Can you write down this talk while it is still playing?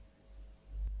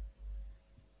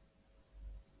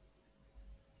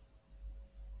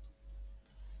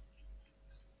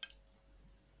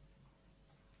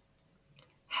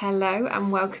Hello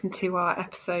and welcome to our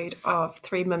episode of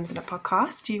Three Mums and a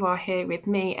Podcast. You are here with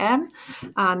me, Em,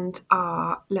 and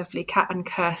our lovely Kat and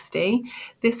Kirsty.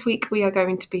 This week we are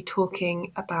going to be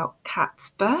talking about Kat's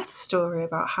birth story,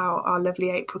 about how our lovely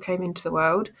April came into the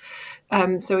world.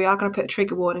 So we are going to put a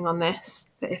trigger warning on this,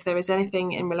 that if there is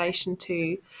anything in relation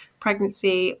to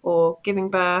pregnancy or giving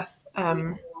birth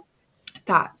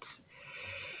that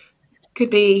could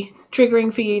be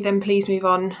triggering for you, then please move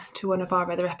on to one of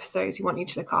our other episodes. We want you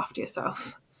to look after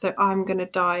yourself. So I'm going to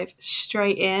dive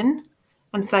straight in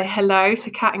and say hello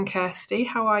to Kat and Kirsty.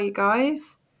 How are you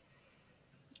guys?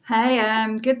 Hey,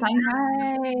 good, thanks.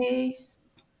 Hey.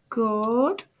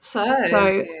 Good. So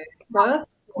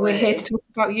We're here to talk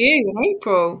about you in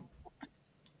April.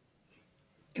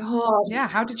 God, Yeah,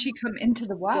 how did she come into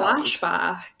the world?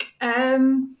 flashback.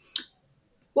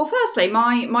 Well, firstly,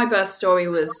 my birth story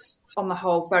was, on the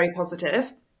whole, very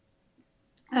positive.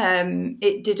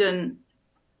 It didn't.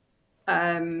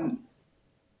 It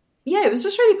was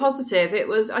just really positive. It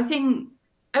was, I think,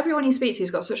 everyone you speak to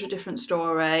has got such a different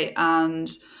story,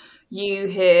 and you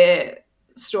hear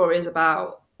stories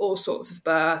about all sorts of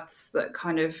births that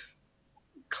kind of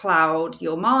cloud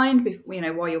your mind,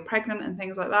 while you're pregnant and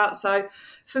things like that. So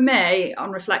for me,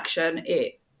 on reflection,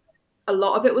 a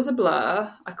lot of it was a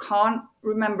blur. I can't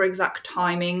remember exact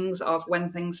timings of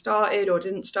when things started or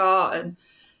didn't start,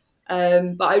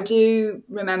 and but I do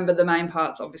remember the main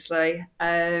parts, obviously.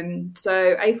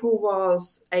 So April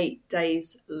was 8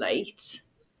 days late,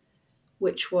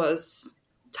 which was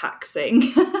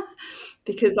taxing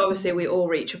because obviously we all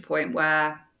reach a point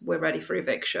where we're ready for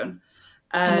eviction.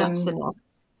 Enough's enough.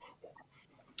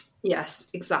 Yes,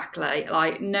 exactly.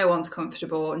 Like, no one's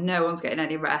comfortable, no one's getting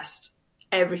any rest,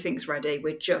 everything's ready,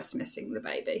 we're just missing the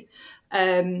baby.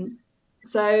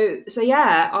 So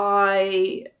yeah,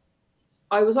 I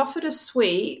was offered a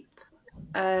sweep.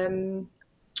 I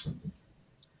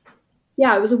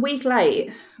was a week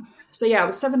late. So yeah, I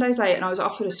was 7 days late and I was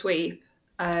offered a sweep.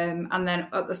 And then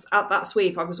at that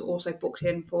sweep, I was also booked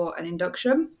in for an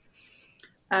induction.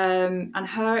 And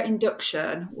her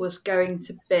induction was going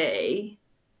to be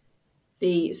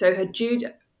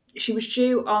she was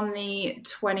due on the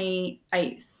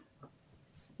 28th.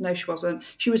 No, she wasn't.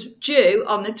 She was due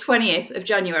on the 20th of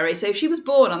January. So if she was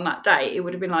born on that date, it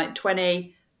would have been like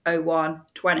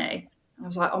 20/01/20. I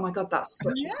was like, oh my God, that's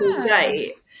such a cool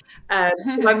date.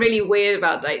 I'm really weird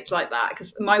about dates like that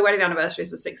because my wedding anniversary is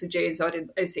the 6th of June, so I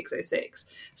did 06/06.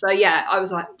 So yeah, I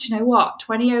was like, do you know what?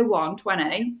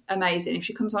 20/01/20, amazing. If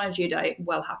she comes on a due date,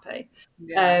 well happy.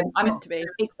 Yeah, I'm meant to be.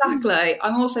 Exactly.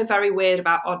 I'm also very weird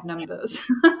about odd numbers.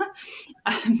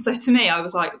 So to me, I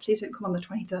was like, please don't come on the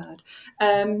 23rd.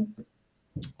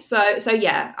 So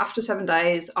yeah, after 7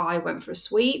 days, I went for a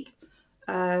sweep.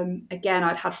 Again,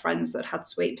 I'd had friends that had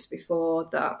sweeps before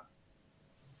that,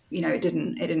 it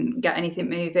didn't get anything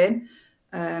moving.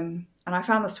 And I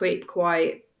found the sweep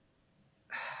quite,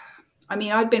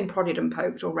 I'd been prodded and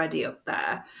poked already up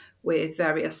there with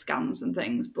various scans and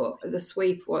things, but the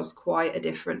sweep was quite a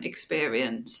different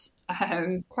experience.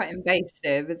 Quite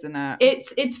invasive, isn't it?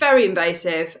 It's very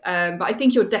invasive, but I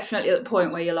think you're definitely at the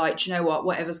point where you're like, do you know what,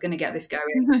 whatever's going to get this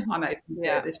going, I'm open to it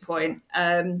at this point.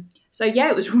 So yeah,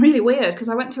 it was really weird because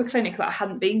I went to a clinic that I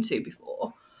hadn't been to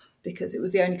before because it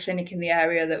was the only clinic in the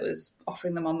area that was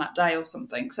offering them on that day or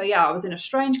something. So yeah, I was in a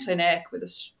strange clinic with a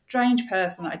strange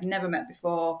person that I'd never met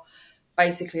before,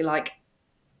 basically like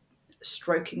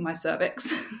stroking my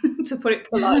cervix to put it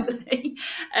politely.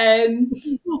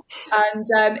 It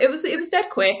was dead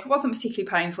quick. It wasn't particularly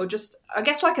painful, just I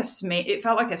guess like a smear. It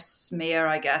felt like a smear,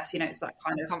 I guess. It's that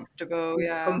kind of comfortable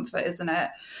discomfort, isn't it?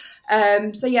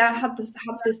 So yeah, I had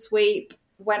the sweep,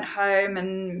 went home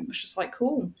and was just like,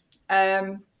 cool.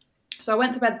 So I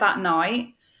went to bed that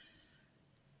night.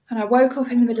 And I woke up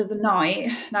in the middle of the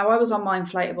night. Now, I was on my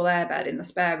inflatable airbed in the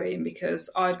spare room because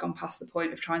I'd gone past the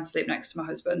point of trying to sleep next to my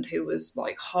husband, who was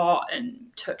like hot and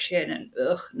touching and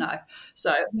no.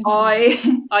 So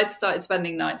I'd started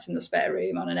spending nights in the spare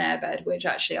room on an airbed, which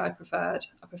actually I preferred.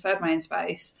 I preferred my own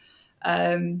space.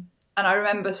 And I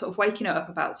remember sort of waking up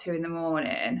about 2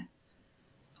 a.m,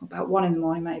 about 1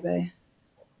 a.m. maybe.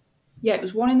 Yeah, it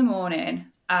was 1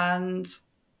 a.m, and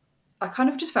I kind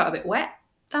of just felt a bit wet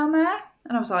down there.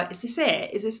 And I was like, is this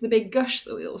it? Is this the big gush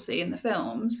that we all see in the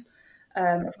films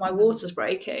of my water's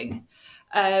breaking?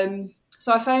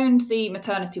 So I phoned the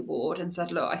maternity ward and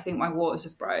said, look, I think my waters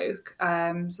have broke.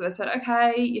 So they said,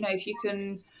 okay, if you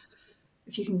can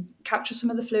capture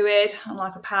some of the fluid on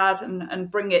like a pad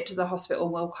and bring it to the hospital,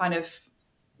 we'll kind of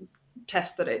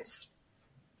test that it's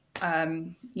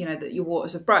that your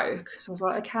waters have broke. So I was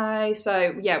like, okay.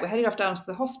 So yeah, we're heading off down to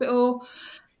the hospital.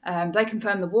 They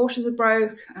confirmed the waters had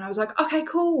broke, and I was like, okay,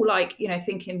 cool. Like,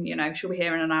 thinking, she'll be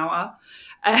here in an hour.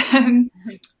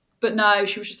 But no,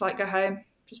 she was just like, go home.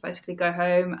 Just basically go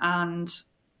home. And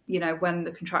when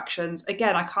the contractions,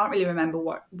 again, I can't really remember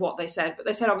what they said, but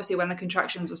they said obviously when the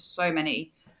contractions are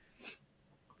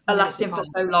lasting for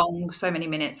so long, so many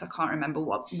minutes, I can't remember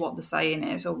what the saying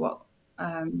is or what.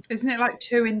 Isn't it like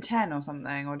 2 in 10 or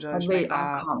something? Or did I just make that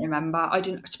I up? can't remember.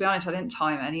 To be honest, I didn't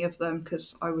time any of them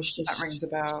because I was just. That rings a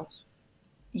bell.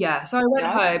 Yeah, so I went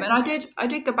home and I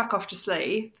did go back off to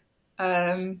sleep.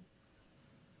 And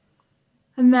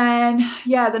then,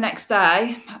 the next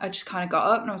day I just kind of got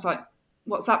up and I was like,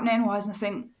 what's happening? Why is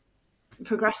nothing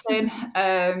progressing?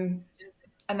 And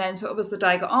then sort of as the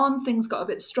day got on, things got a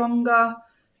bit stronger.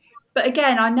 But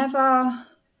again, I never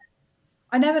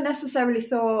necessarily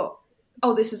thought,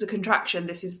 oh, this is a contraction.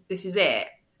 This is it.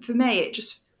 For me,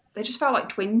 they just felt like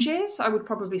twinges, I would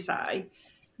probably say,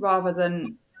 rather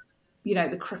than,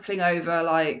 the crippling over,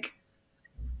 like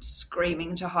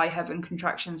screaming to high heaven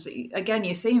contractions that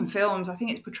you see in films. I think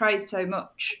it's portrayed so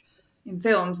much in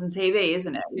films and TV,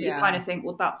 isn't it? Yeah. You kind of think,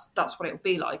 well, that's what it'll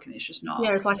be like, and it's just not.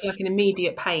 Yeah, it's like an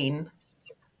immediate pain.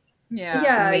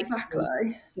 Yeah,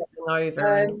 exactly.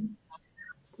 Over.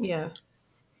 Yeah.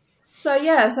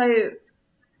 So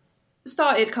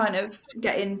started kind of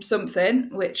getting something,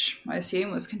 which I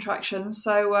assume was contractions.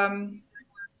 So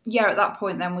at that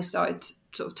point, then we started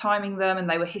sort of timing them, and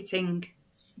they were hitting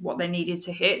what they needed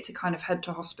to hit to kind of head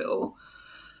to hospital.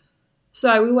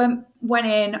 So we went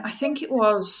in. I think it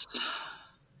was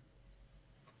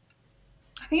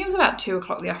about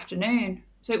 2:00 in the afternoon.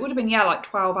 So it would have been like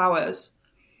 12 hours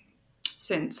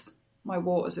since my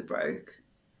waters had broke.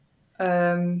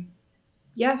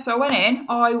 So I went in.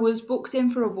 I was booked in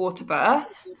for a water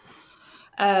birth.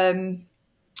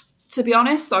 To be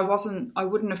honest, I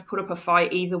wouldn't have put up a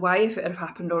fight either way if it had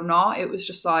happened or not. It was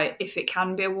just like, if it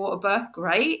can be a water birth,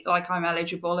 great. Like, I'm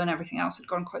eligible and everything else had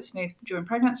gone quite smooth during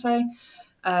pregnancy.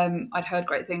 I'd heard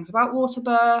great things about water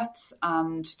births.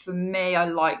 And for me, I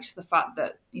liked the fact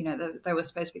that, they were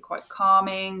supposed to be quite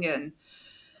calming. And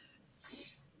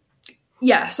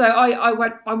yeah, so I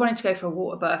wanted to go for a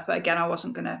water birth, but again, I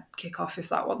wasn't going to kick off if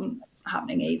that wasn't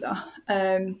happening either.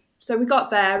 So we got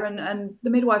there, and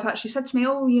the midwife actually said to me,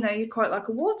 oh, you'd quite like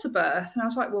a water birth. And I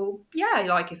was like, well, yeah,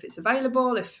 like if it's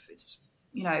available, if it's,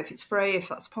 if it's free, if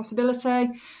that's a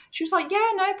possibility. She was like,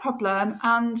 yeah, no problem.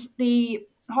 And the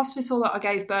hospital that I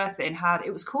gave birth in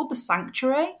it was called the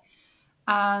Sanctuary,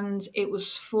 and it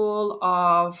was full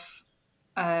of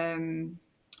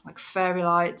like fairy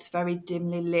lights, very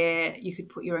dimly lit. You could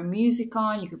put your own music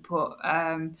on. You could put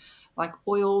like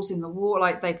oils in the water.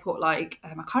 Like they put like I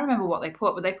can't remember what they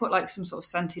put, but they put like some sort of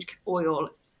scented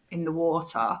oil in the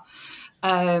water.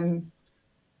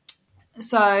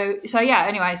 So yeah.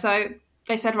 Anyway, so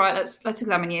they said, right, let's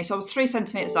examine you. So I was 3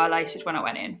 centimeters dilated when I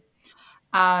went in,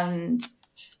 and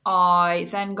I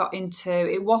then got into.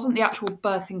 It wasn't the actual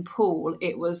birthing pool.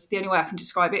 It was, the only way I can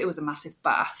describe it, it was a massive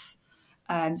bath.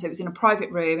 So it was in a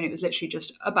private room, and it was literally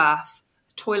just a bath,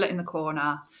 a toilet in the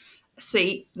corner, a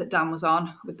seat that Dan was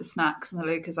on with the snacks and the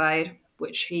Lucozade,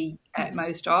 which he ate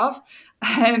most of.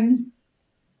 And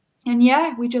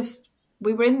yeah, we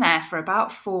were in there for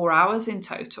about 4 hours in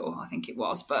total, I think it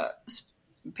was. But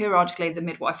periodically the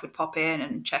midwife would pop in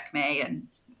and check me and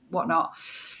whatnot.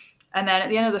 And then at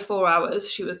the end of the 4 hours,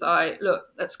 she was like, look,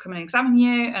 let's come and examine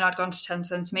you. And I'd gone to 10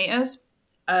 centimetres.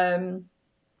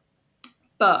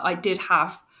 But I did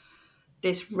have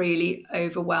this really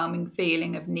overwhelming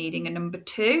feeling of needing a number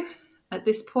 2 at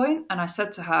this point. And I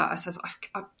said to her, I've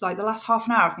like the last half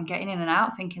an hour, I've been getting in and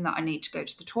out thinking that I need to go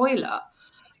to the toilet.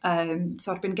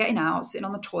 So I'd been getting out, sitting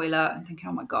on the toilet and thinking,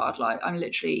 oh my God, like I'm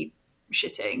literally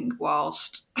shitting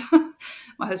whilst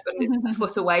my husband is a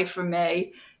foot away from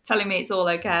me, telling me it's all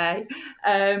okay.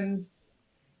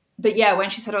 But yeah, when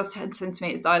she said I was 10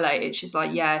 centimetres dilated, she's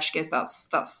like, yeah, she goes,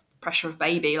 that's pressure of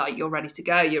baby, like you're ready to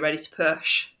go, you're ready to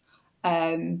push.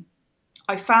 I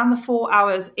found the 4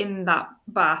 hours in that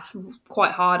bath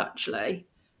quite hard, actually.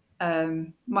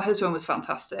 My husband was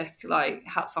fantastic, like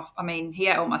hats off. I mean, he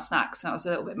ate all my snacks and I was a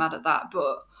little bit mad at that,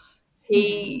 but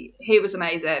he was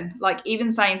amazing. Like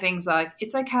even saying things like,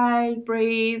 it's okay,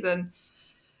 breathe, and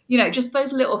just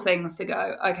those little things to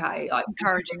go, okay, like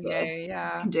encouraging you,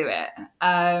 yeah, I can do it.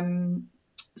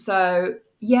 So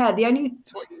yeah,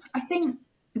 I think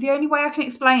the only way I can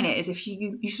explain it is if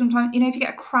you sometimes, if you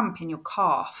get a cramp in your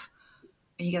calf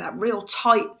and you get that real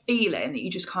tight feeling that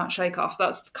you just can't shake off.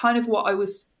 That's kind of what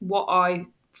I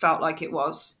felt like it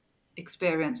was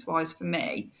experience-wise for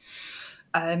me.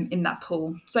 in that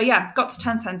pool. So yeah, got to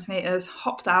 10 centimetres,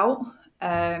 hopped out.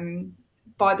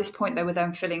 By this point, they were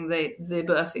then filling the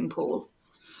birthing pool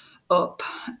up.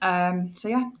 So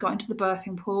yeah, got into the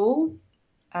birthing pool.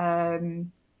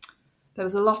 There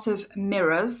was a lot of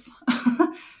mirrors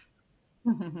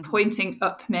pointing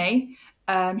up me.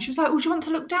 She was like, "Oh, do you want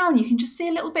to look down? You can just see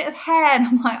a little bit of hair." And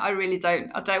I'm like, "I really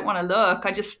don't. I don't want to look.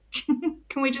 I just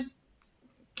can we just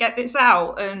get this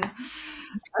out and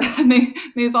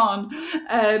move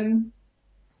on."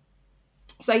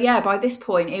 So yeah, by this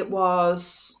point it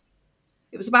was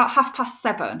about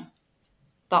 7:30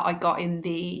 that I got in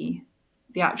the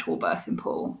actual birthing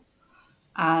pool,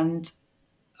 and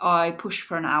I pushed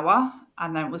for an hour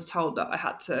and then was told that I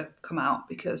had to come out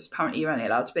because apparently you're only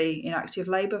allowed to be in active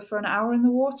labour for an hour in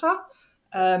the water.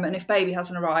 And if baby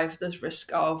hasn't arrived, there's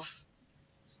risk of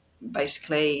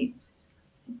basically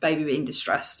baby being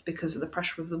distressed because of the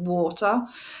pressure of the water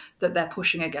that they're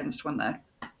pushing against when they're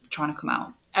trying to come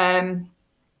out.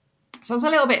 So I was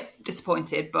a little bit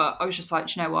disappointed, but I was just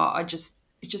like, you know what, it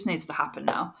just needs to happen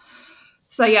now.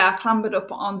 So yeah, I clambered up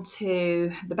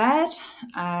onto the bed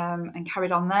and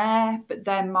carried on there. But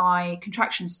then my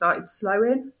contractions started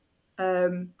slowing.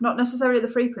 Not necessarily the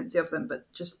frequency of them,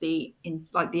 but just the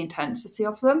intensity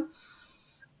of them.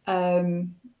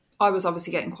 I was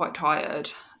obviously getting quite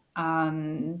tired,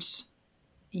 and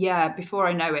yeah, before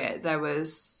I know it, there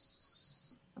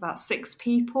was about 6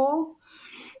 people.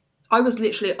 I was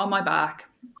literally on my back,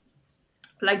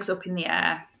 legs up in the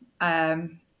air.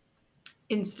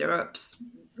 In stirrups,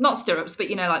 not stirrups, but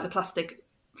like the plastic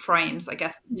frames, I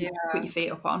guess, you put your feet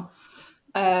up on.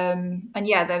 And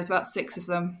yeah, there was about 6 of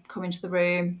them come into the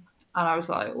room, and I was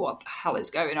like, what the hell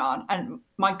is going on? And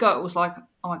my gut was like,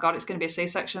 oh my God, it's going to be a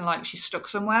C-section. Like, she's stuck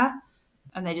somewhere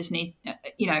and they just need,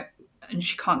 and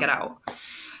she can't get out.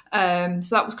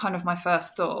 So that was kind of my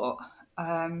first thought.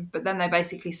 But then they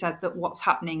basically said that what's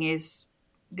happening is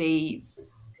the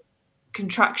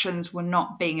contractions were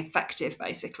not being effective,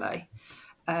 basically.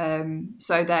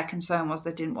 So their concern was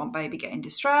they didn't want baby getting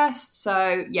distressed.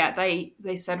 So yeah,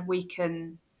 they said we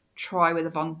can try with a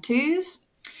ventouse,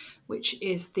 which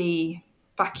is the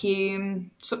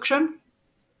vacuum suction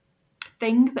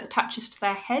thing that attaches to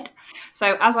their head.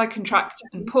 So as I contract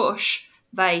and push,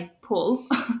 they pull.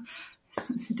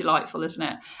 It's delightful, isn't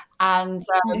it? And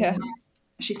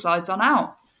she slides on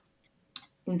out,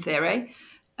 in theory.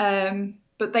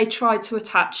 But they tried to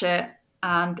attach it,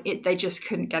 and they just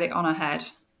couldn't get it on her head.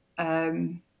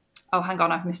 Oh, hang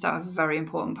on, I've missed out a very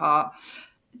important part.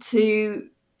 To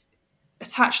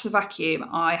attach the vacuum,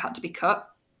 I had to be cut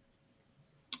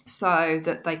so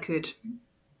that they could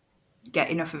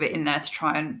get enough of it in there to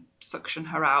try and suction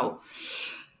her out.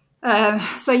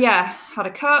 So yeah, had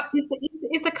a cut.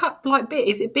 Is the cut like big?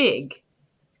 Is it big?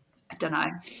 I don't know.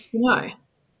 No,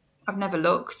 I've never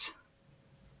looked.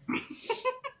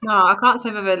 No, I can't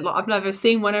say I've never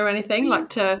seen one or anything like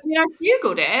to. I mean, I've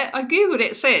googled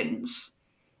it since,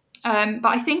 but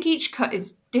I think each cut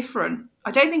is different.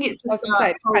 I don't think it's just. I was going to say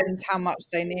it depends how much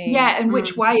they need. Yeah, and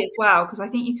which way as well, because I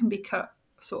think you can be cut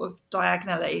sort of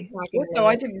diagonally. Also,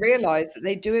 I didn't realise that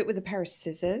they do it with a pair of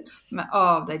scissors.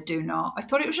 Oh, they do not. I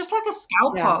thought it was just like a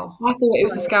scalpel. Yeah. I thought it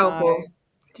was a scalpel. No.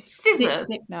 Scissors.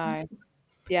 No.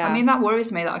 Yeah. I mean, that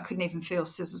worries me that I couldn't even feel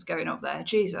scissors going up there.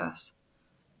 Jesus.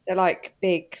 They're like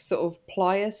big sort of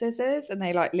plier scissors, and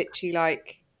they literally I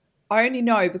only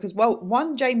know because, well,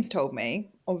 one, James told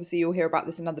me, obviously you'll hear about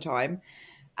this another time,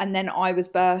 and then I was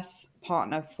birth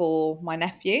partner for my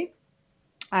nephew,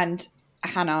 and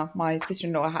Hannah, my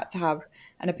sister-in-law, had to have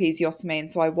an episiotomy, and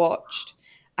so I watched,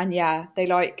 and yeah, they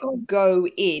go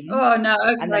in. Oh no!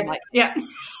 Okay. And then yeah.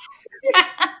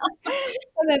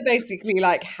 And then basically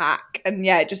hack, and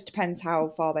yeah, it just depends how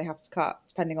far they have to cut,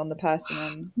 depending on the person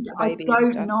and the baby. I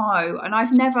don't know, and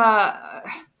I've never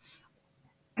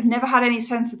had any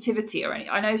sensitivity or any.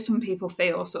 I know some people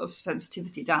feel sort of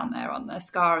sensitivity down there on their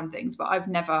scar and things, but I've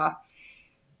never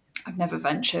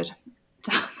ventured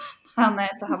down there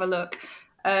to have a look.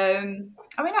 I mean,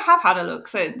 I have had a look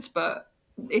since, but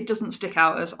it doesn't stick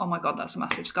out as, oh my God, that's a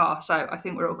massive scar. So I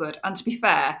think we're all good. And to be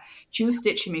fair, she was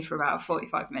stitching me for about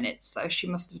 45 minutes, so she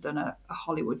must have done a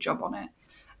Hollywood job on it.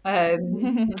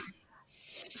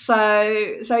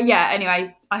 So yeah,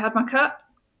 anyway, I had my cut.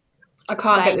 I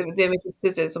can't get the image of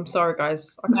scissors. I'm sorry,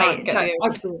 guys. I can't get the image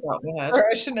of scissors out of my head.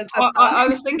 I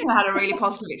was thinking I had a really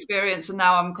positive experience, and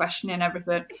now I'm questioning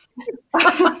everything.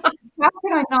 How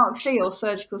can I not feel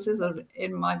surgical scissors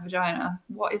in my vagina?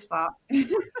 What is that?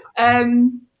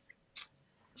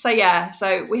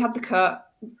 So we had the cut.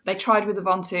 They tried with the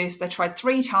ventouse. They tried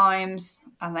 3 times,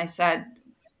 and they said,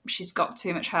 she's got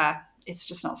too much hair. It's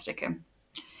just not sticking.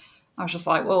 I was just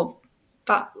like, well,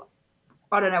 that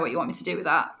I don't know what you want me to do with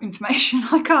that information.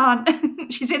 I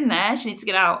can't. She's in there. She needs to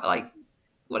get out. Like,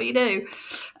 what do you do?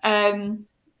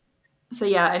 So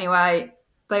yeah, anyway,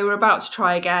 they were about to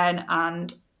try again,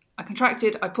 and I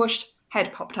contracted, I pushed,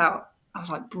 head popped out. I was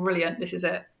like, brilliant, this is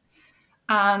it.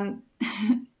 And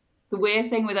the weird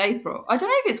thing with April, I don't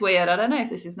know if it's weird, I don't know if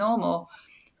this is normal,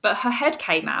 but her head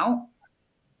came out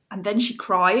and then she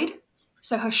cried.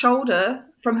 So her shoulder,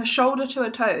 from her shoulder to her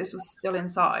toes, was still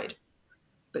inside,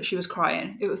 but she was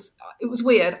crying. It was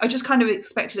weird. I just kind of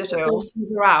expected her to force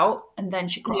her out, and then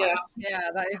she cried. Yeah,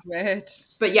 that is weird.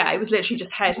 But yeah, it was literally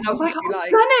just head. And I was like, I've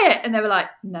done it. And they were like,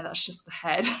 no, that's just the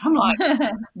head. I'm like,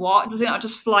 what? Does it not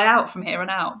just fly out from here and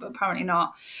out? But apparently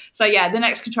not. So yeah, the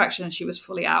next contraction, she was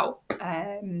fully out.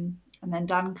 And then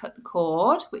Dan cut the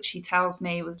cord, which he tells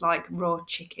me was like raw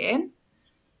chicken.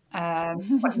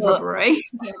 Like rubbery.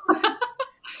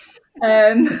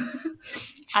 And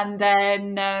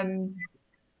then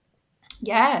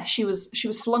yeah, she was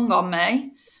flung on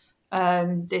me.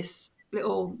 This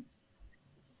little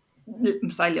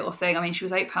thing. I mean, she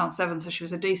was £8.7, so she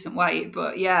was a decent weight.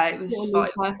 But yeah, it was just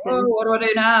like, oh, what do I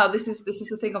do now? This is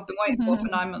the thing I've been waiting for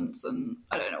 9 months, and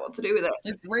I don't know what to do with it.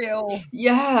 It's real.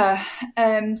 Yeah.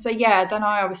 So yeah, then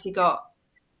I obviously got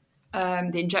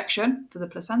the injection for the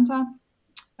placenta,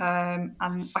 and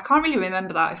I can't really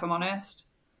remember that, if I'm honest.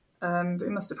 But it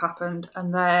must have happened,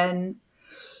 and then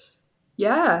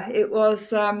yeah, it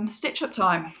was stitch up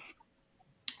time.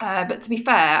 But to be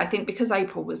fair, I think because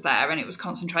April was there and it was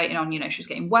concentrating on, she was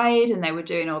getting weighed and they were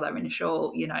doing all their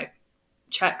initial,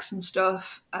 checks and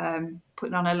stuff,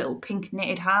 putting on a little pink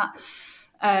knitted hat.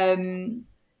 I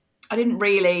didn't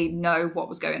really know what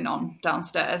was going on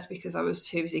downstairs because I was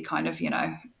too busy kind of,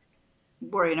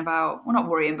 worrying about, well, not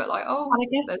worrying, but like, oh. And I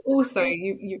guess also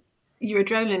your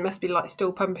adrenaline must be like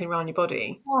still pumping around your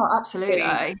body. Oh, absolutely.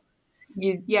 So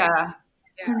yeah.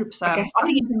 100%. I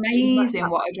think it's amazing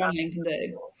what adrenaline can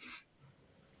do.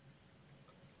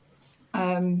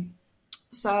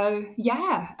 So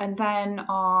yeah, and then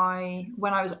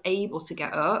when I was able to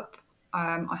get up,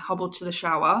 I hobbled to the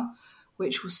shower,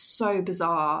 which was so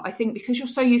bizarre. I think because you're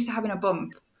so used to having a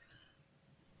bump,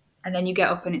 and then you get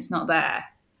up and it's not there,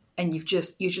 and you're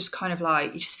just kind of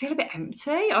like, you just feel a bit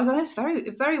empty. I don't know, it's very,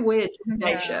 very weird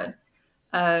sensation.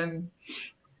 Yeah.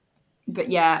 But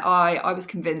yeah, I was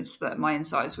convinced that my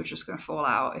insides were just going to fall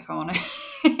out, if I'm honest.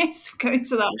 Going back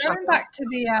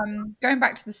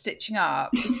to the stitching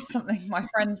up. This is something my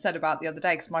friend said about the other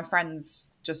day, because my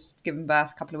friend's just given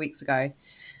birth a couple of weeks ago,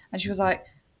 and she was like,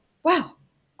 "Well,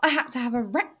 I had to have a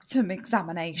rectum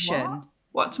examination."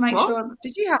 What to make sure?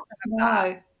 Did you have to have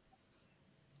that?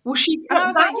 Well, she. And I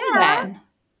was like, "Yeah." Then?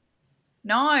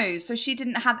 No, so she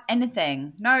didn't have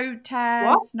anything. No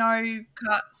tears, no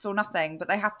cuts or nothing, but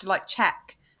they have to like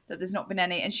check that there's not been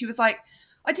any. And she was like,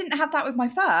 I didn't have that with my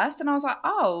first. And I was like,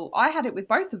 oh, I had it with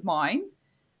both of mine.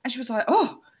 And she was like,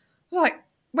 oh, like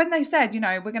when they said,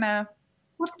 we're going to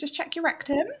just check your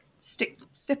rectum, stick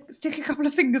a couple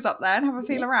of fingers up there and have a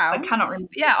feel around. I cannot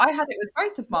remember. Yeah, I had it with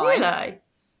both of mine. Really?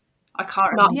 I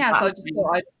can't remember. Yeah, so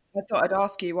I thought I'd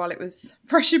ask you while it was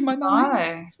fresh in my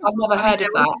mind. No, I've never heard of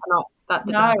that.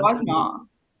 No, I've not.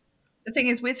 The thing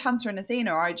is, with Hunter and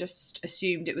Athena, I just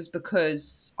assumed it was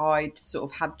because I'd sort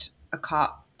of had a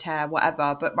cut, tear,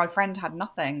 whatever, but my friend had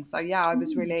nothing. So yeah, I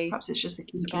was really... Perhaps it's just a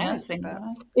kinkiness thing.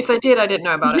 If they did, I didn't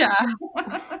know about it. Yeah.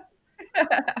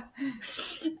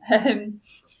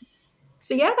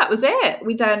 So yeah, that was it.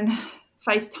 We then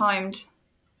FaceTimed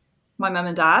my mum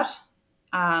and dad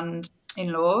and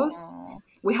in-laws. Aww.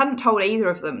 We hadn't told either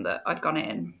of them that I'd gone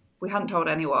in. We hadn't told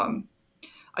anyone.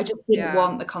 I just didn't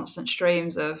want the constant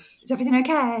streams of, is everything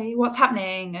okay? What's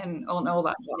happening? And all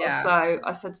that stuff. Yeah. So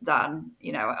I said to Dan,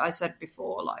 I said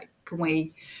before, like, can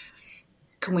we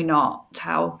not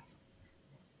tell?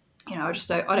 I just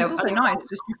don't. It's also nice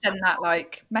just to send that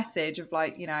like message of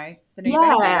like, the new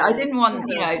baby. I didn't want,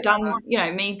 Dan,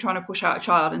 me trying to push out a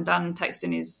child and Dan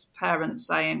texting his parents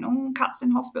saying, oh, Kat's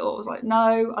in hospital. I was like,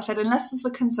 no. I said, unless there's a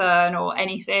concern or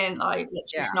anything, like,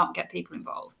 let's just not get people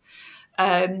involved.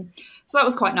 So that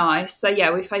was quite nice. So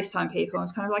yeah, we FaceTime people. I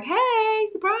was kind of like, hey,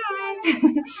 surprise.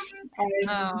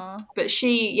 But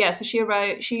she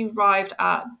arrived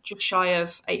at just shy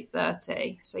of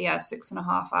 8:30. So yeah,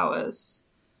 6.5 hours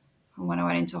from when I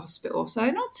went into hospital. So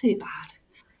not too bad.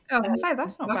 I was going to say,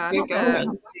 that's not bad. Not too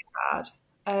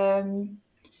bad.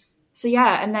 So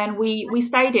yeah, and then we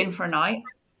stayed in for a night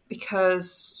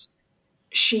because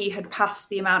she had passed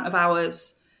the amount of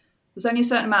hours. There's only a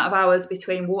certain amount of hours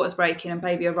between waters breaking and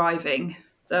baby arriving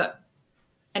that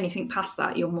anything past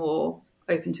that, you're more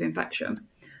open to infection.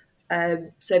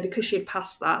 So because she had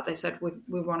passed that, they said,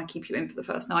 we want to keep you in for the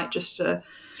first night just to,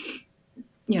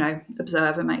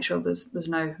 observe and make sure there's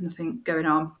nothing going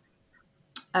on,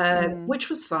 which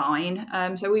was fine.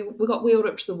 So we got wheeled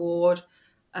up to the ward.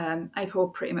 April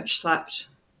pretty much slept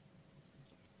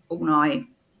all night.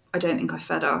 I don't think I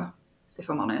fed her, if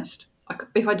I'm honest.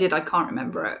 If I did, I can't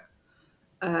remember it.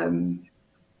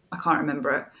 I can't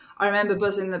remember it. I remember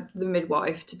buzzing the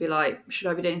midwife to be like, should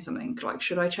I be doing something? Like,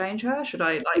 should I change her? Should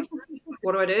I,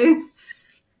 what do I do?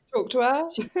 Talk to her.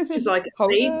 She's like,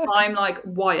 Hold sleep. her. I'm like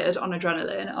wired on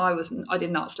adrenaline. I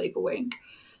did not sleep a wink.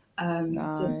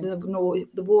 No. The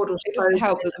ward was It doesn't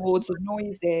help that the wards are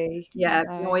noisy. Yeah, aren't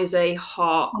they? noisy,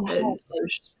 hot, And and hot. I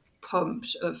was just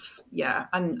pumped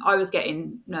and I was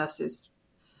getting nurses.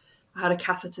 I had a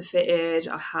catheter fitted,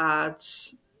 I had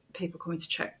people coming to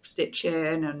check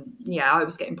stitching, and I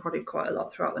was getting prodded quite a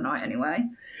lot throughout the night anyway.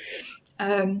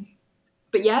 But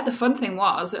the fun thing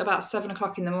was at about 7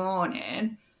 o'clock in the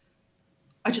morning,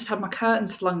 I just had my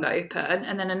curtains flung open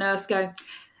and then a nurse go, any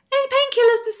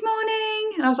painkillers this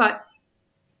morning? And I was like,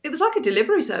 it was like a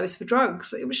delivery service for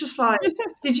drugs. It was just like,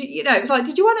 did you, it was like,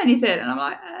 did you want anything? And I'm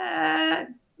like,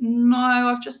 no,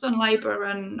 I've just done labour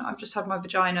and I've just had my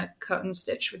vagina cut and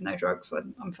stitched with no drugs. So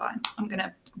I'm fine. I'm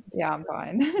I'm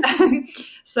fine.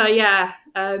 So that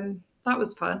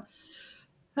was fun.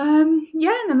 And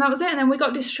then that was it. And then we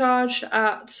got discharged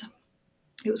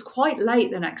it was quite late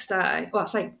the next day. Well, I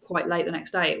say quite late the next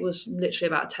day. It was literally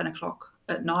about 10 o'clock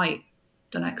at night.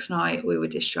 The next night we were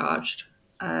discharged.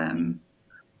 And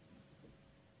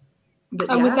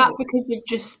was that because of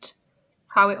just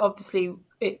how it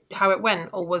went,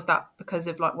 or was that because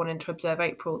of like wanting to observe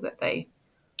April that they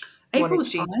April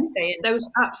was wanted you to stay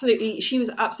in? She was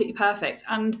absolutely perfect.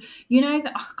 And I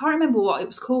can't remember what it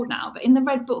was called now, but in the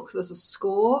Red Book there's a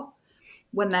score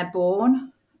when they're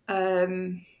born. I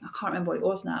can't remember what it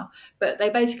was now, but they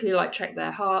basically like check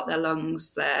their heart, their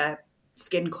lungs, their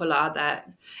skin colour.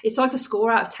 It's like a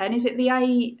score out of 10. Is it the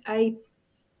APGAR?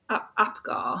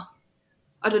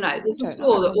 I don't know. There's a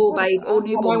score that all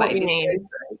newborn babies go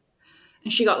through.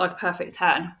 And she got like a perfect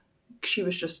 10. She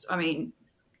was just,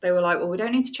 they were like, well, we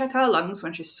don't need to check her lungs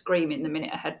when she's screaming the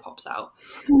minute her head pops out.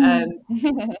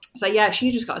 So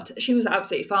she was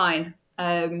absolutely fine.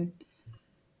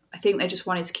 I think they just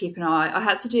wanted to keep an eye. I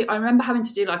remember having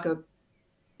to do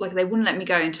they wouldn't let me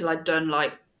go until I'd done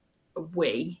like a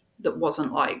wee that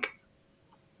wasn't like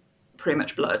pretty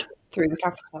much blood. Through the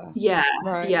catheter. Yeah.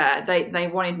 Right. Yeah. They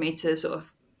wanted me to sort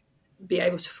of be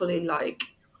able to fully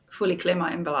clear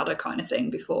my own bladder kind of thing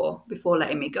before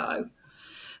letting me go.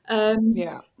 So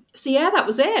that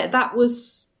was it. That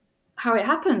was how it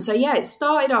happened. So it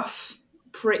started off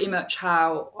pretty much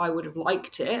how I would have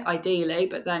liked it, ideally,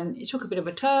 but then it took a bit of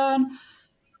a turn,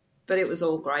 but it was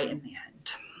all great in the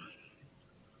end.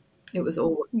 It was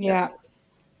all got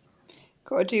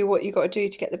to do what you got to do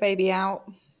to get the baby out.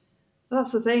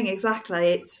 That's the thing,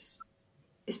 exactly. It's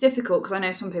difficult because I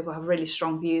know some people have really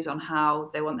strong views on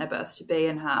how they want their birth to be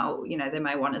and how they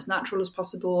may want as natural as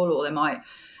possible, or they might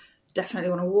definitely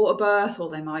want a water birth, or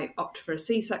they might opt for a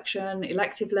C-section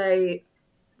electively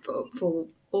for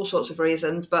all sorts of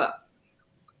reasons. But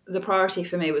the priority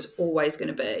for me was always going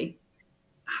to be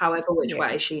however which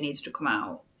way she needs to come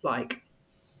out,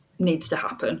 needs to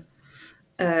happen.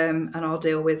 And I'll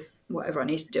deal with whatever I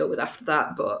need to deal with after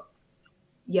that. But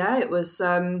it was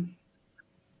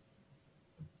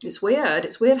it's weird.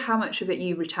 It's weird how much of it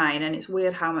you retain, and it's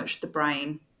weird how much the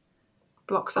brain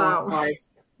blocks out.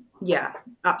 Yeah,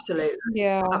 absolutely.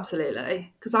 Yeah,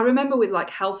 absolutely. Because I remember with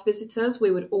health visitors,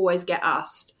 we would always get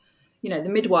asked, the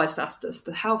midwives asked us,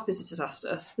 the health visitors asked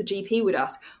us, the GP would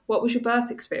ask, what was your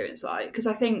birth experience like? Because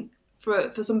I think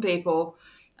for some people,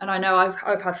 and I know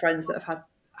I've had friends that have had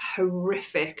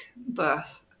horrific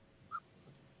birth.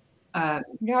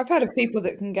 I've heard of people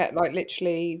that can get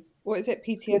literally, what is it,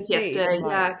 PTSD?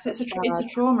 It's a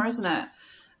trauma, isn't it?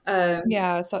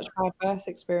 Such bad birth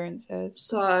experiences.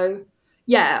 So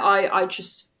I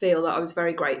just feel that I was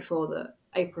very grateful that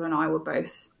April and I were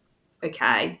both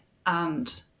okay,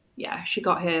 and she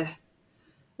got here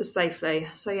as safely.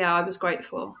 So I was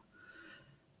grateful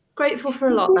for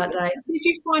a lot that day. Did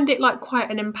you find it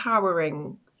quite an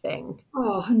empowering thing?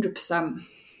 Oh, 100%.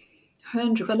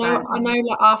 100%. So I know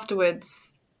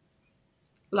afterwards,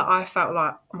 I felt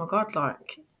like, oh my God,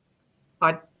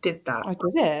 I did that. I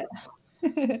did it.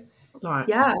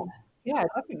 Yeah,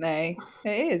 definitely.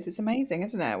 It is. It's amazing,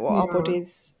 isn't it? What our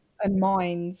bodies and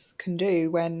minds can do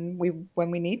when we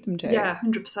need them to. Yeah,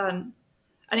 100%.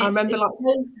 And I remember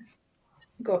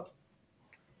God.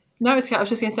 No, it's okay. I was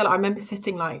just going to say, I remember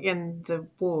sitting in the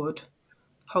ward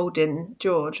holding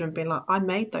George and being like, I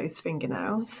made those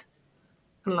fingernails.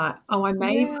 and like, oh, I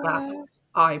made that Yeah.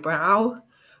 eyebrow,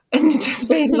 and just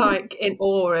being like in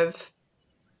awe of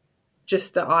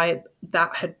just that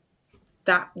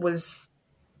was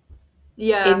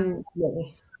Yeah. in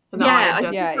me, and that I Yeah, had I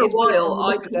done. think Yeah, for a it's weird when while you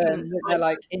I look at couldn't them that they're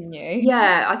like like in you.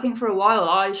 yeah, I think for a while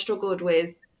I struggled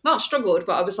with not struggled,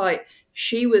 but I was like,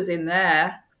 she was in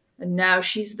there and now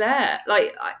she's there.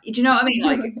 Like, do you know what I mean?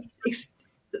 Like, it's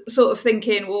sort of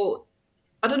thinking, well,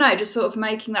 I don't know, just sort of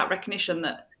making that recognition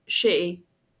that she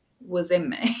was in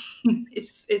me.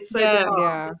 It's so Yeah, bizarre.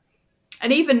 Yeah.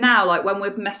 And even now, like when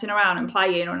we're messing around and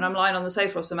playing, and I'm lying on the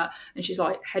sofa or something, and she's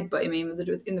like headbutting me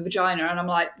in the vagina, and I'm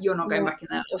like, "You're not going back in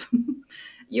there, love.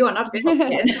 You are not going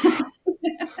back in."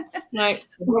 no,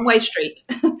 One-way street.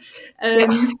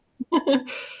 yeah.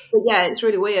 But yeah, it's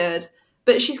really weird.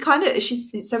 But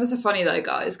it's ever so funny though,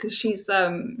 guys, because she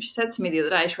said to me the other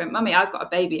day, she went, "Mummy, I've got a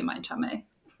baby in my tummy,"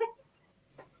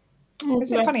 Oh,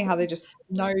 Isn't it bless funny how her. they just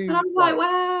know, and I was like, like,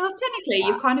 "Well, technically,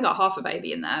 you've that? kind of got half a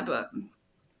baby in there," but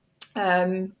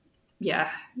yeah,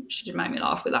 she did make me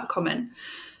laugh with that comment.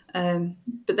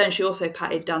 But then she also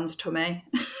patted Dan's tummy.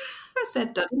 I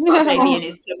said, "Dan's got a baby in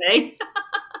his tummy."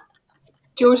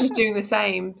 George is doing the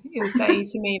same. He'll say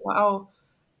to me like, "Oh,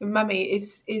 Mummy,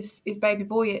 is baby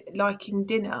boy liking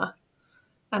dinner?"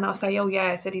 And I'll say, "Oh yeah."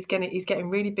 I said he's getting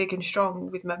really big and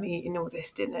strong with Mummy eating all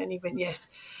this dinner. And he went, "Yes."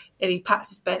 And he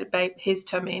pats his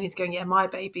tummy and he's going, "Yeah, my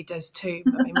baby does too,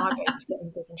 Mummy. My baby's getting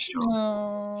big and strong."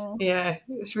 Oh. Yeah,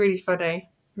 it's really funny.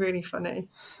 Really funny.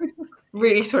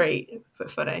 Really sweet, but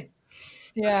funny.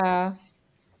 Yeah.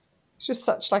 It's just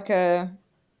such like a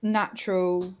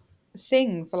natural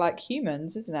thing for like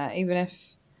humans, isn't it? Even if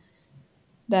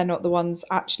they're not the ones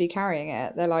actually carrying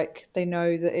it, they're like they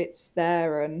know that it's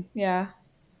there, and yeah,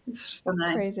 It's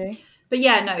funny. crazy. But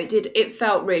yeah, no, it did. It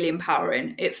felt really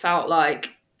empowering. It felt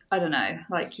like, I don't know,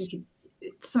 like you could,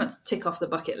 it's something to tick off the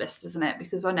bucket list, isn't it?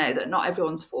 Because I know that not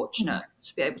everyone's fortunate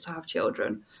to be able to have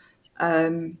children.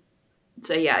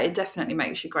 So yeah, it definitely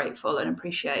makes you grateful and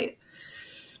appreciate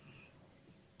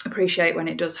when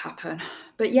it does happen.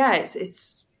 But yeah,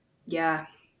 it's yeah,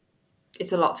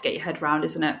 it's a lot to get your head around,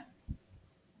 isn't it?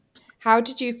 How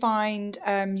did you find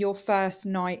your first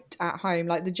night at home,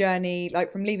 like the journey,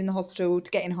 like from leaving the hospital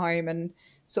to getting home and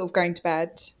sort of going to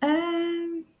bed?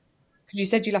 Um, Because you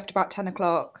said you left about 10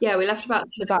 o'clock. yeah, we left about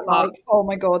Was 10 that o'clock. like, oh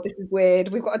my God, this is weird.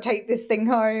 We've got to take this thing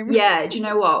home? Yeah, do you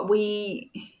know what?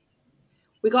 We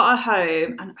got her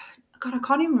home and God, I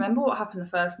can't even remember what happened the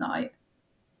first night.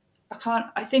 I can't.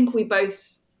 I think we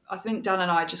both. I think Dan and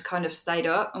I just kind of stayed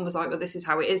up and was like, "Well, this is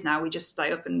how it is now. We just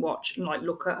stay up and watch and like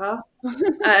look at her,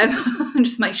 and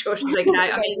just make sure she's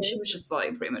okay." I mean, she was just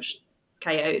like pretty much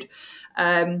KO'd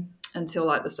until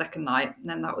like the second night, and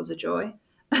then that was a joy.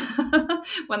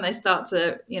 When they start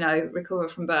to, recover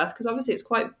from birth, because obviously it's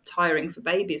quite tiring for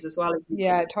babies as well, isn't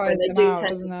Yeah, it? it So tires they them do out,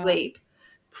 tend to doesn't it? sleep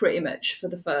pretty much for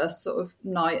the first sort of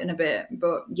night and a bit.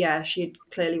 But yeah, she'd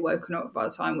clearly woken up by the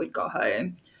time we'd got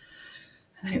home.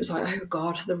 And then it was like, oh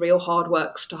God, the real hard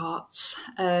work starts.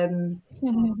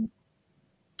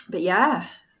 But yeah,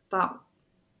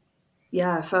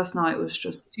 first night was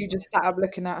just You just sat up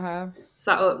looking at her.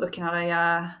 sat up looking at her,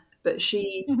 yeah. But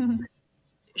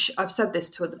I've said this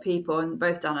to other people, and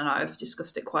both Dan and I have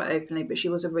discussed it quite openly, but she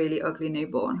was a really ugly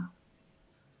newborn.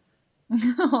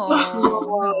 She Oh no.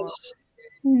 was.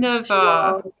 She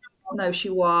Never. was. No, she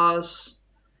was.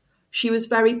 She was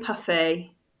very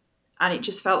puffy, and it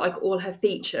just felt like all her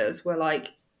features were like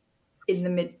in the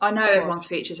mid. I know everyone's Squashed.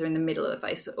 features are in the middle of the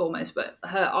face almost, but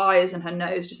her eyes and her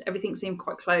nose, just everything seemed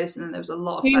quite close, and then there was a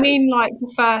lot of Do you mean face. like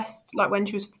the first, like when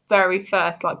she was very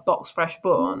first, like box fresh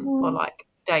born, or like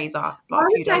days after, I like a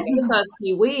would few say days for the after? first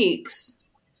few weeks.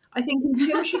 I think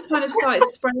until she kind of started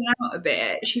spreading out a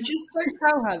bit, she just. Don't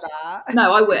tell her that.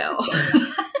 No, I will.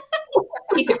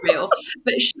 Keep it real.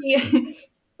 But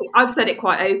I've said it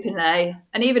quite openly,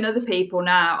 and even other people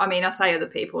now. I mean, I say other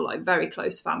people, like very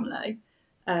close family.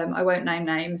 I won't name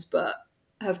names, but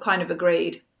have kind of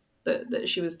agreed that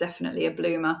she was definitely a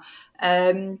bloomer.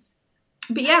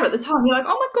 But yeah, at the time you're like,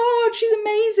 oh my God, she's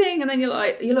amazing, and then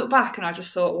you look back, and I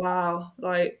just thought, wow,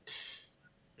 like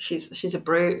she's a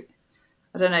brute.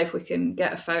 I don't know if we can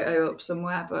get a photo up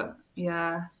somewhere, but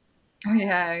yeah, Oh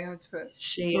yeah, you have to put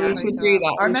she. We should do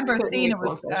that. I We should remember put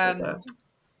newborn photos up.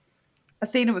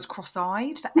 Athena was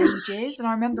cross-eyed for ages, and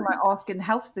I remember like asking the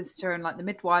health visitor and like the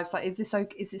midwives, like, "Is this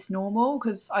okay? Is this normal?"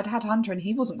 Because I'd had Hunter and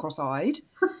he wasn't cross-eyed.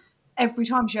 Every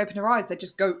time she opened her eyes, they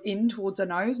just go in towards her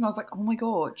nose, and I was like, "Oh my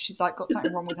God, she's like got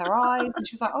something wrong with her eyes." And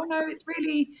she was like, "Oh no, it's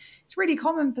really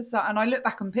common for some." And I look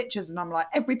back on pictures, and I'm like,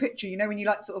 every picture, when you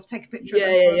like sort of take a picture of Yeah,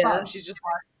 them yeah, from yeah. above, she's just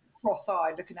like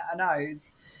cross-eyed looking at her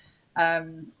nose.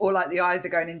 or like the eyes are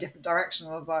going in different directions.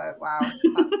 I was like, wow,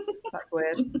 that's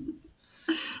weird.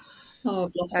 Oh,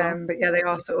 bless her. But yeah, they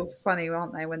are sort of funny,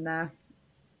 aren't they, when they're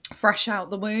fresh out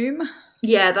the womb?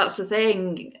 Yeah, that's the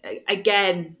thing.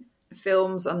 Again,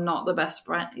 films are not the best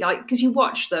friend. Like, because you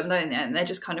watch them, don't you? And they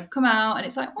just kind of come out, and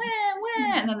it's like,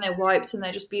 where, and then they're wiped, and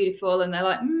they're just beautiful, and they're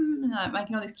like, like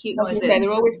making all these cute I was noises. going to say,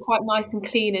 they're always quite nice and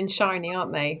clean and shiny,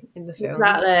 aren't they, in the films?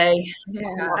 Exactly.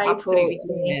 Yeah, absolutely April,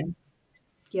 gleaming.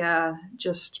 yeah,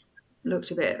 just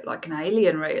looked a bit like an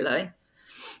alien, really.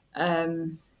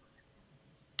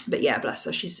 But yeah, bless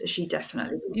her. She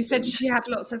definitely. You said she had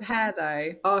lots of hair,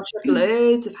 though. Oh, she had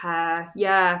loads of hair.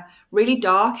 Yeah, really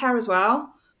dark hair as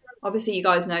well. Obviously, you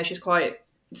guys know she's quite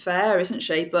fair, isn't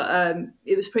she? But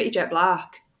it was pretty jet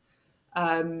black.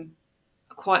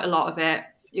 Quite a lot of it.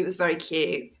 It was very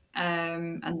cute.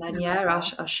 And then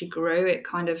as she grew, it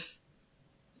kind of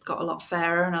got a lot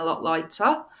fairer and a lot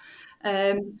lighter.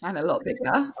 And a lot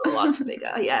bigger. A lot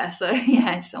bigger, yeah. So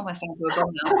yeah, it's almost time to a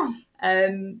bum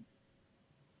now.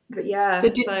 But yeah. So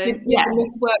did the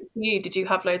myth work for you? Did you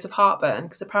have loads of heartburn?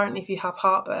 Because apparently, if you have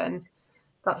heartburn,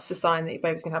 that's the sign that your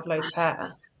baby's going to have loads of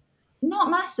hair. Not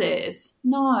masses.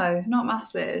 No, not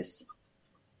masses.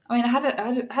 I mean, I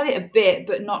had it a bit,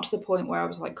 but not to the point where I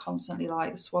was like constantly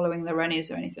like swallowing the Rennies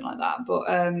or anything like that. But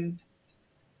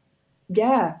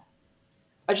yeah,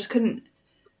 I just couldn't.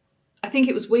 I think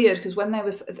it was weird because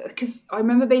I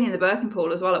remember being in the birthing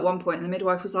pool as well at one point, and the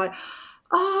midwife was like,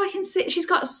 "Oh, I can see she's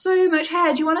got so much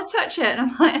hair. Do you want to touch it?" And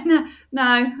I'm like,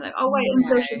 "No, like, I'll wait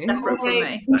until she's separate from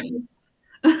me."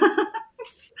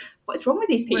 What's wrong with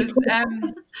these people?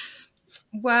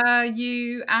 Were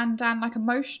you and Dan like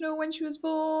emotional when she was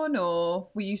born, or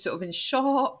were you sort of in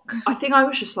shock? I think I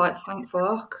was just like, thank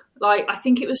fuck. Like, I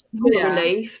think it was pure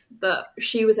relief that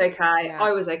she was okay,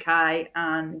 I was okay,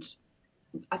 and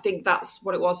I think that's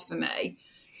what it was for me.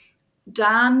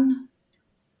 Dan,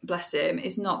 bless him,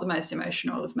 is not the most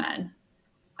emotional of men,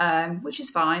 which is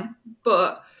fine.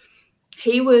 But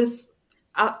I was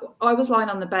lying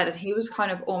on the bed, and he was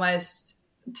kind of almost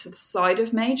to the side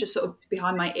of me, just sort of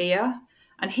behind my ear.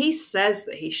 And he says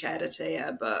that he shed a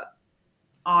tear, but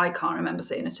I can't remember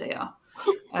seeing a tear.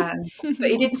 But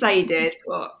he did say he did,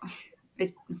 but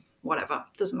whatever,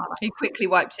 doesn't matter. He quickly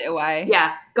wiped it away.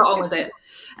 Yeah, got on with it.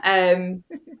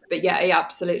 But yeah, he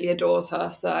absolutely adores her.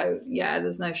 So yeah,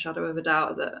 there's no shadow of a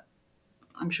doubt that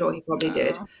I'm sure he probably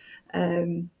did.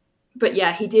 But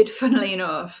yeah, he did, funnily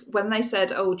enough, when they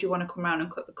said, "Oh, do you want to come around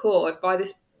and cut the cord?" By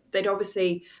this, they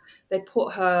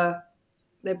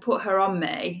put her on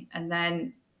me, and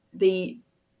then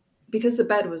because the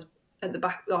bed was at the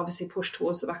back, obviously pushed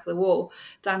towards the back of the wall,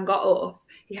 Dan got up.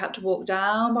 He had to walk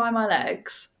down by my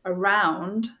legs,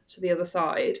 around to the other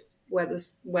side where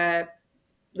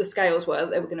the scales were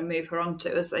that they were going to move her onto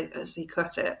as he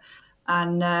cut it.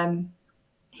 And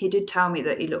he did tell me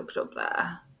that he looked up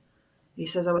there. He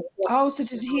says I was. Oh, so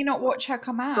did he not watch her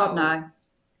come out? God, no.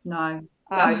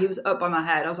 No, he was up by my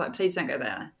head. I was like, please don't go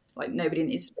there. Like, nobody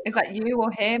needs to. Is that you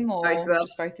or him or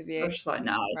just both of you? I was just like,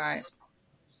 no,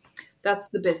 that's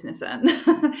the business end.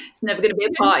 It's never going to be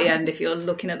a party end if you're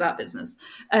looking at that business.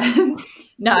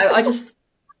 No,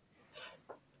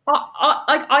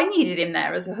 I needed him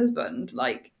there as a husband,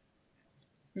 like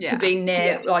to be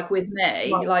near, like with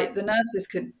me. Right. Like the nurses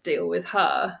could deal with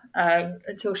her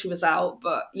until she was out,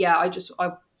 but yeah, I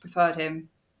preferred him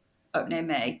up near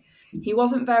me. He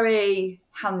wasn't very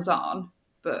hands-on,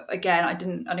 but again, I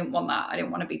didn't want that. I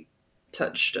didn't want to be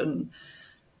touched and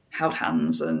held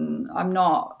hands, and I'm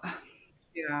not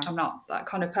that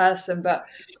kind of person, but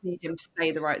you just need him to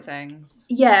say the right things.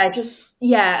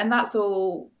 And that's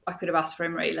all I could have asked for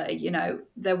him, really. You know,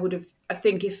 there would have, I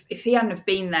think if he hadn't have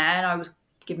been there and I was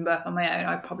giving birth on my own,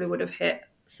 I probably would have hit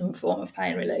some form of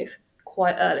pain relief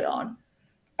quite early on.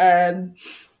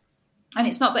 And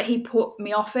it's not that he put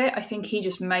me off it. I think he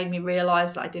just made me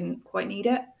realise that I didn't quite need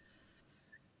it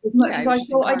as much as I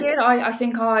thought I did. I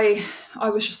think I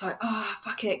was just like, oh,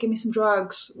 fuck it, give me some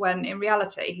drugs. When in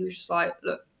reality, he was just like,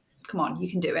 look, come on, you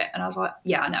can do it. And I was like,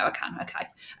 yeah, I know I can. Okay.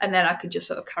 And then I could just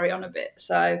sort of carry on a bit.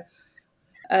 So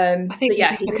I think they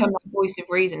just become that voice of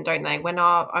reason, don't they? When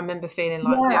I remember feeling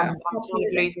like I'm sort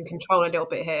of losing control a little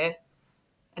bit here.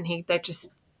 And I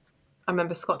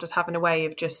remember Scott just having a way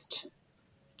of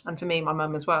and for me, my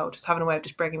mum as well, just having a way of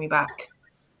just bringing me back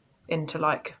into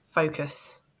like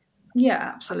focus.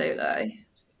 Yeah, absolutely.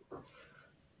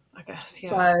 I guess,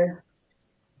 yeah.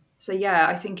 So yeah,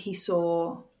 I think he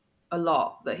saw a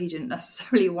lot that he didn't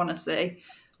necessarily want to see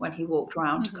when he walked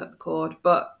around to cut the cord.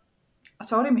 But I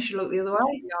told him he should look the other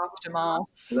way. The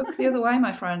aftermath. Look the other way,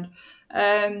 my friend.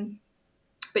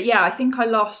 But yeah, I think I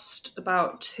lost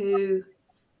about 2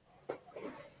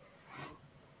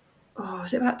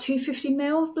 was it about 250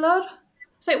 ml of blood?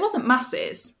 So it wasn't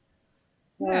masses.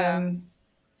 Yeah.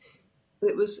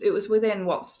 It was within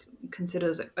what's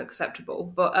considered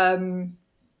acceptable, but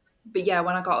yeah,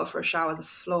 when I got up for a shower, the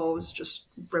floor was just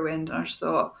ruined, and I just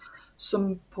thought,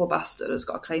 some poor bastard has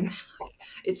got to clean.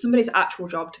 It's somebody's actual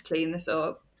job to clean this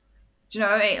up. Do you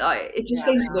know what I mean? Like, it just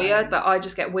seems weird that I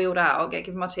just get wheeled out, get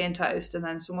given my tea and toast, and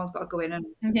then someone's got to go in and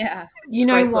Yeah. You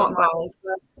know scrape what, up my.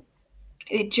 guys?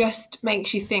 It just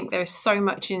makes you think there is so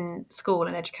much in school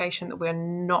and education that we're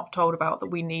not told about that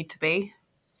we need to be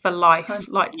for life,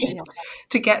 like just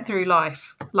to get through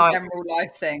life. Like, General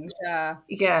life things, yeah.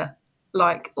 yeah,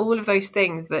 like all of those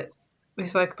things that we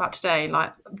spoke about today,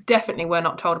 like definitely we're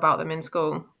not told about them in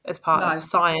school as part No. of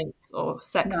science or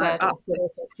sex No, ed or absolutely.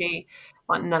 psychology,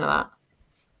 like none of that.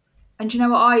 And do you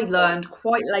know what I learned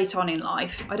quite late on in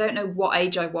life? I don't know what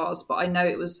age I was, but I know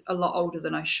it was a lot older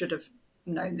than I should have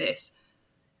known this.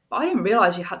 But I didn't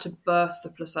realise you had to birth the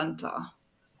placenta.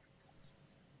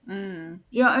 You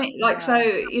know what I mean? Like, so,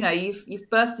 you know, you've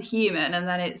birthed a human, and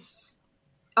then it's,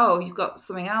 you've got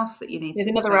something else that you need There's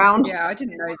to another expect. round. Yeah, I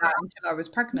didn't know that until I was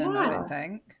pregnant, I don't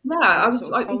think. Yeah, was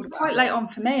sort of it was told quite about late on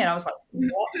for me, and I was like,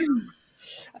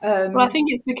 what? Well, I think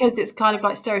it's because it's kind of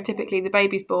like stereotypically the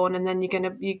baby's born and then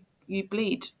you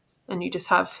bleed and you just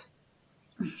have.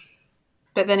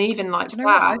 But then even like Do you know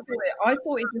what? that, I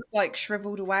thought it just like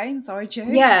shriveled away inside you.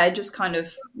 Yeah, it just kind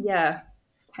of,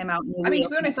 came out. I mean, to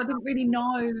be honest, I didn't really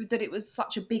know that it was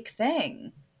such a big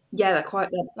thing. Yeah, they're quite.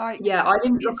 Like, yeah, I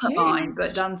didn't it's look at huge. mine,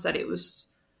 but Dan said it was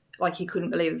like he couldn't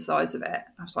believe the size of it.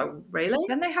 I was like, really?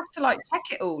 Then they have to like check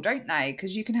it all, don't they?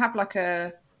 Because you can have like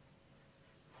they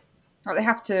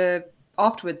have to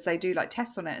afterwards. They do like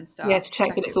tests on it and stuff. yeah, to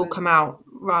check that it's all come out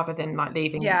rather than like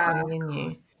leaving Yeah. anything in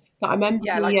you. But I remember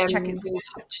like to check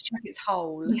its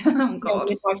whole. Oh God.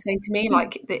 the midwife saying to me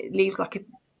like that it leaves like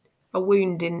a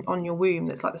wound on your womb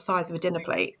that's like the size of a dinner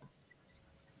plate.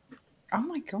 Oh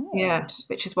my God. Yeah,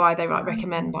 which is why they like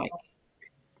recommend like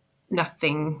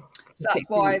nothing. So that's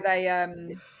why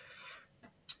they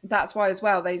that's why as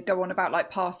well they go on about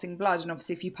like passing blood, and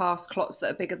obviously if you pass clots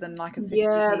that are bigger than like a 50 Yeah,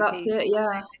 pp, that's it.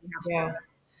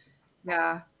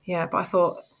 Yeah. yeah. But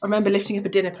I remember lifting up a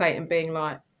dinner plate and being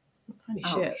like, holy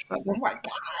shit, like, Oh my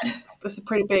God. that's a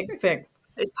pretty big thing.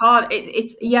 It's hard.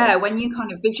 It's when you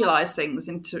kind of visualize things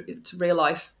into real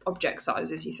life object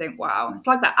sizes, you think, wow. It's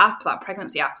like that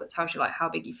pregnancy app that tells you like how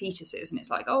big your fetus is, and it's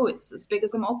like, oh, it's as big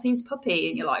as a Maltese puppy,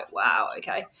 and you're like, wow,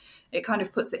 okay. It kind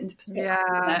of puts it into perspective.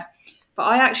 Yeah. But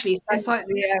I actually, it's like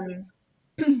the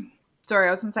sorry,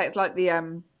 I was gonna say it's like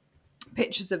the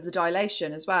pictures of the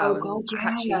dilation as well. Oh God, and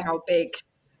actually how big.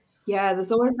 Yeah,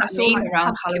 there's always that saw, meme like,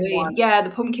 around pumpkin Halloween. one. Yeah, the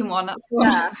pumpkin one. That's the one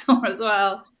I saw as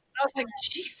well. I was like,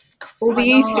 Jesus Christ. All the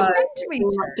Easter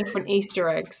centimeters. like different Easter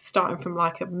eggs, starting from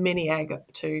like a mini egg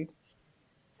up to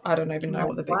I don't even know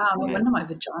what the big Wow, no one wonder is. my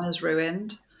vagina's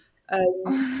ruined.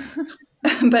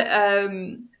 But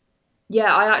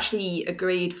I actually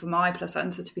agreed for my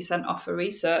placenta to be sent off for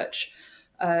research.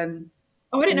 I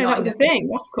didn't know that was a thing.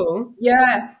 That's cool.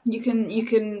 Yeah, you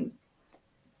can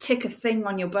tick a thing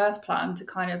on your birth plan to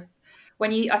kind of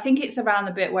I think it's around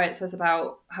the bit where it says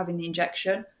about having the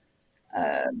injection.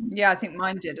 Yeah, I think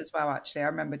mine did as well, actually. I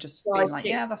remember just being like,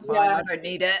 yeah, that's fine. I don't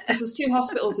need it. There's 2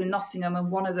 hospitals in Nottingham, and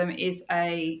one of them is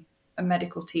a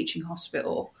medical teaching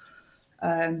hospital.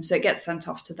 So it gets sent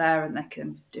off to there, and they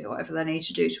can do whatever they need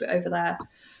to do to it over there.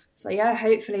 So yeah,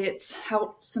 hopefully it's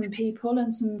helped some people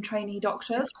and some trainee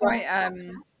doctors.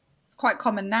 It's quite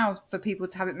common now for people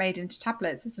to have it made into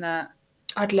tablets, isn't it?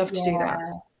 I'd love to do that.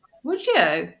 Would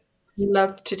you?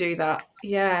 Love to do that.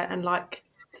 Yeah, and like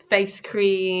face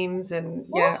creams and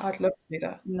I'd love to do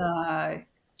that. No.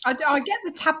 I get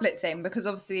the tablet thing because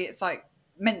obviously it's like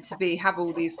meant to have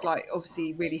all these like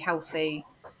obviously really healthy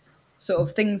sort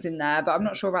of things in there, but I'm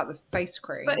not sure about the face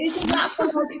cream. But isn't that for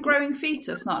like a growing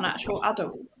fetus, not an actual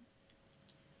adult?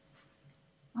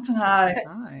 I don't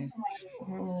know.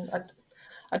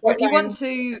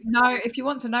 If you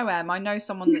want to know, Em, I know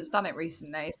someone that's done it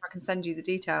recently, so I can send you the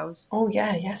details. Oh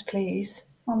yeah, yes, please.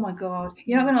 Oh my God,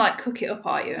 you're not going to like cook it up,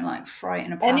 are you, and like fry it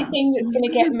in a pan? Anything that's going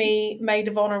to get me maid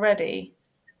of honour ready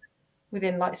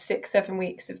within like 6-7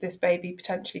 weeks of this baby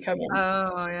potentially coming.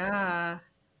 Oh yeah,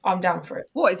 I'm down for it.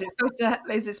 What is it supposed to?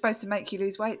 Is it supposed to make you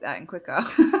lose weight then quicker?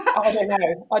 I don't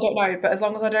know. But as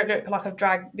long as I don't look like I've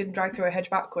been dragged through a hedge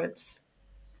backwards,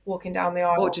 walking down the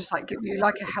aisle, or just like give you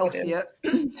like a healthier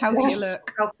look,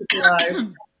 healthy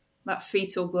glow, that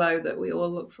fetal glow that we all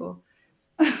look for.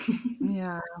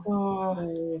 Yeah.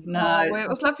 Oh no. Well, it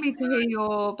was lovely to hear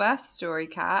your birth story,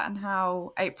 Kat, and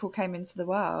how April came into the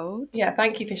world. Yeah,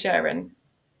 thank you for sharing.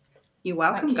 You're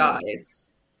welcome,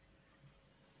 guys.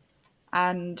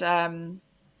 And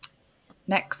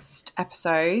next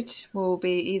episode will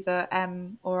be either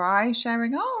Em or I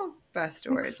sharing our birth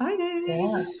stories. Excited.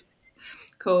 Yeah.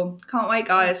 Cool. Can't wait,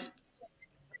 guys.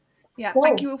 Yeah, Cool.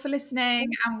 thank you all for listening,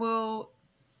 and we'll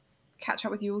catch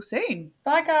up with you all soon.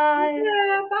 Bye, guys.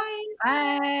 Yeah, bye.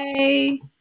 Bye.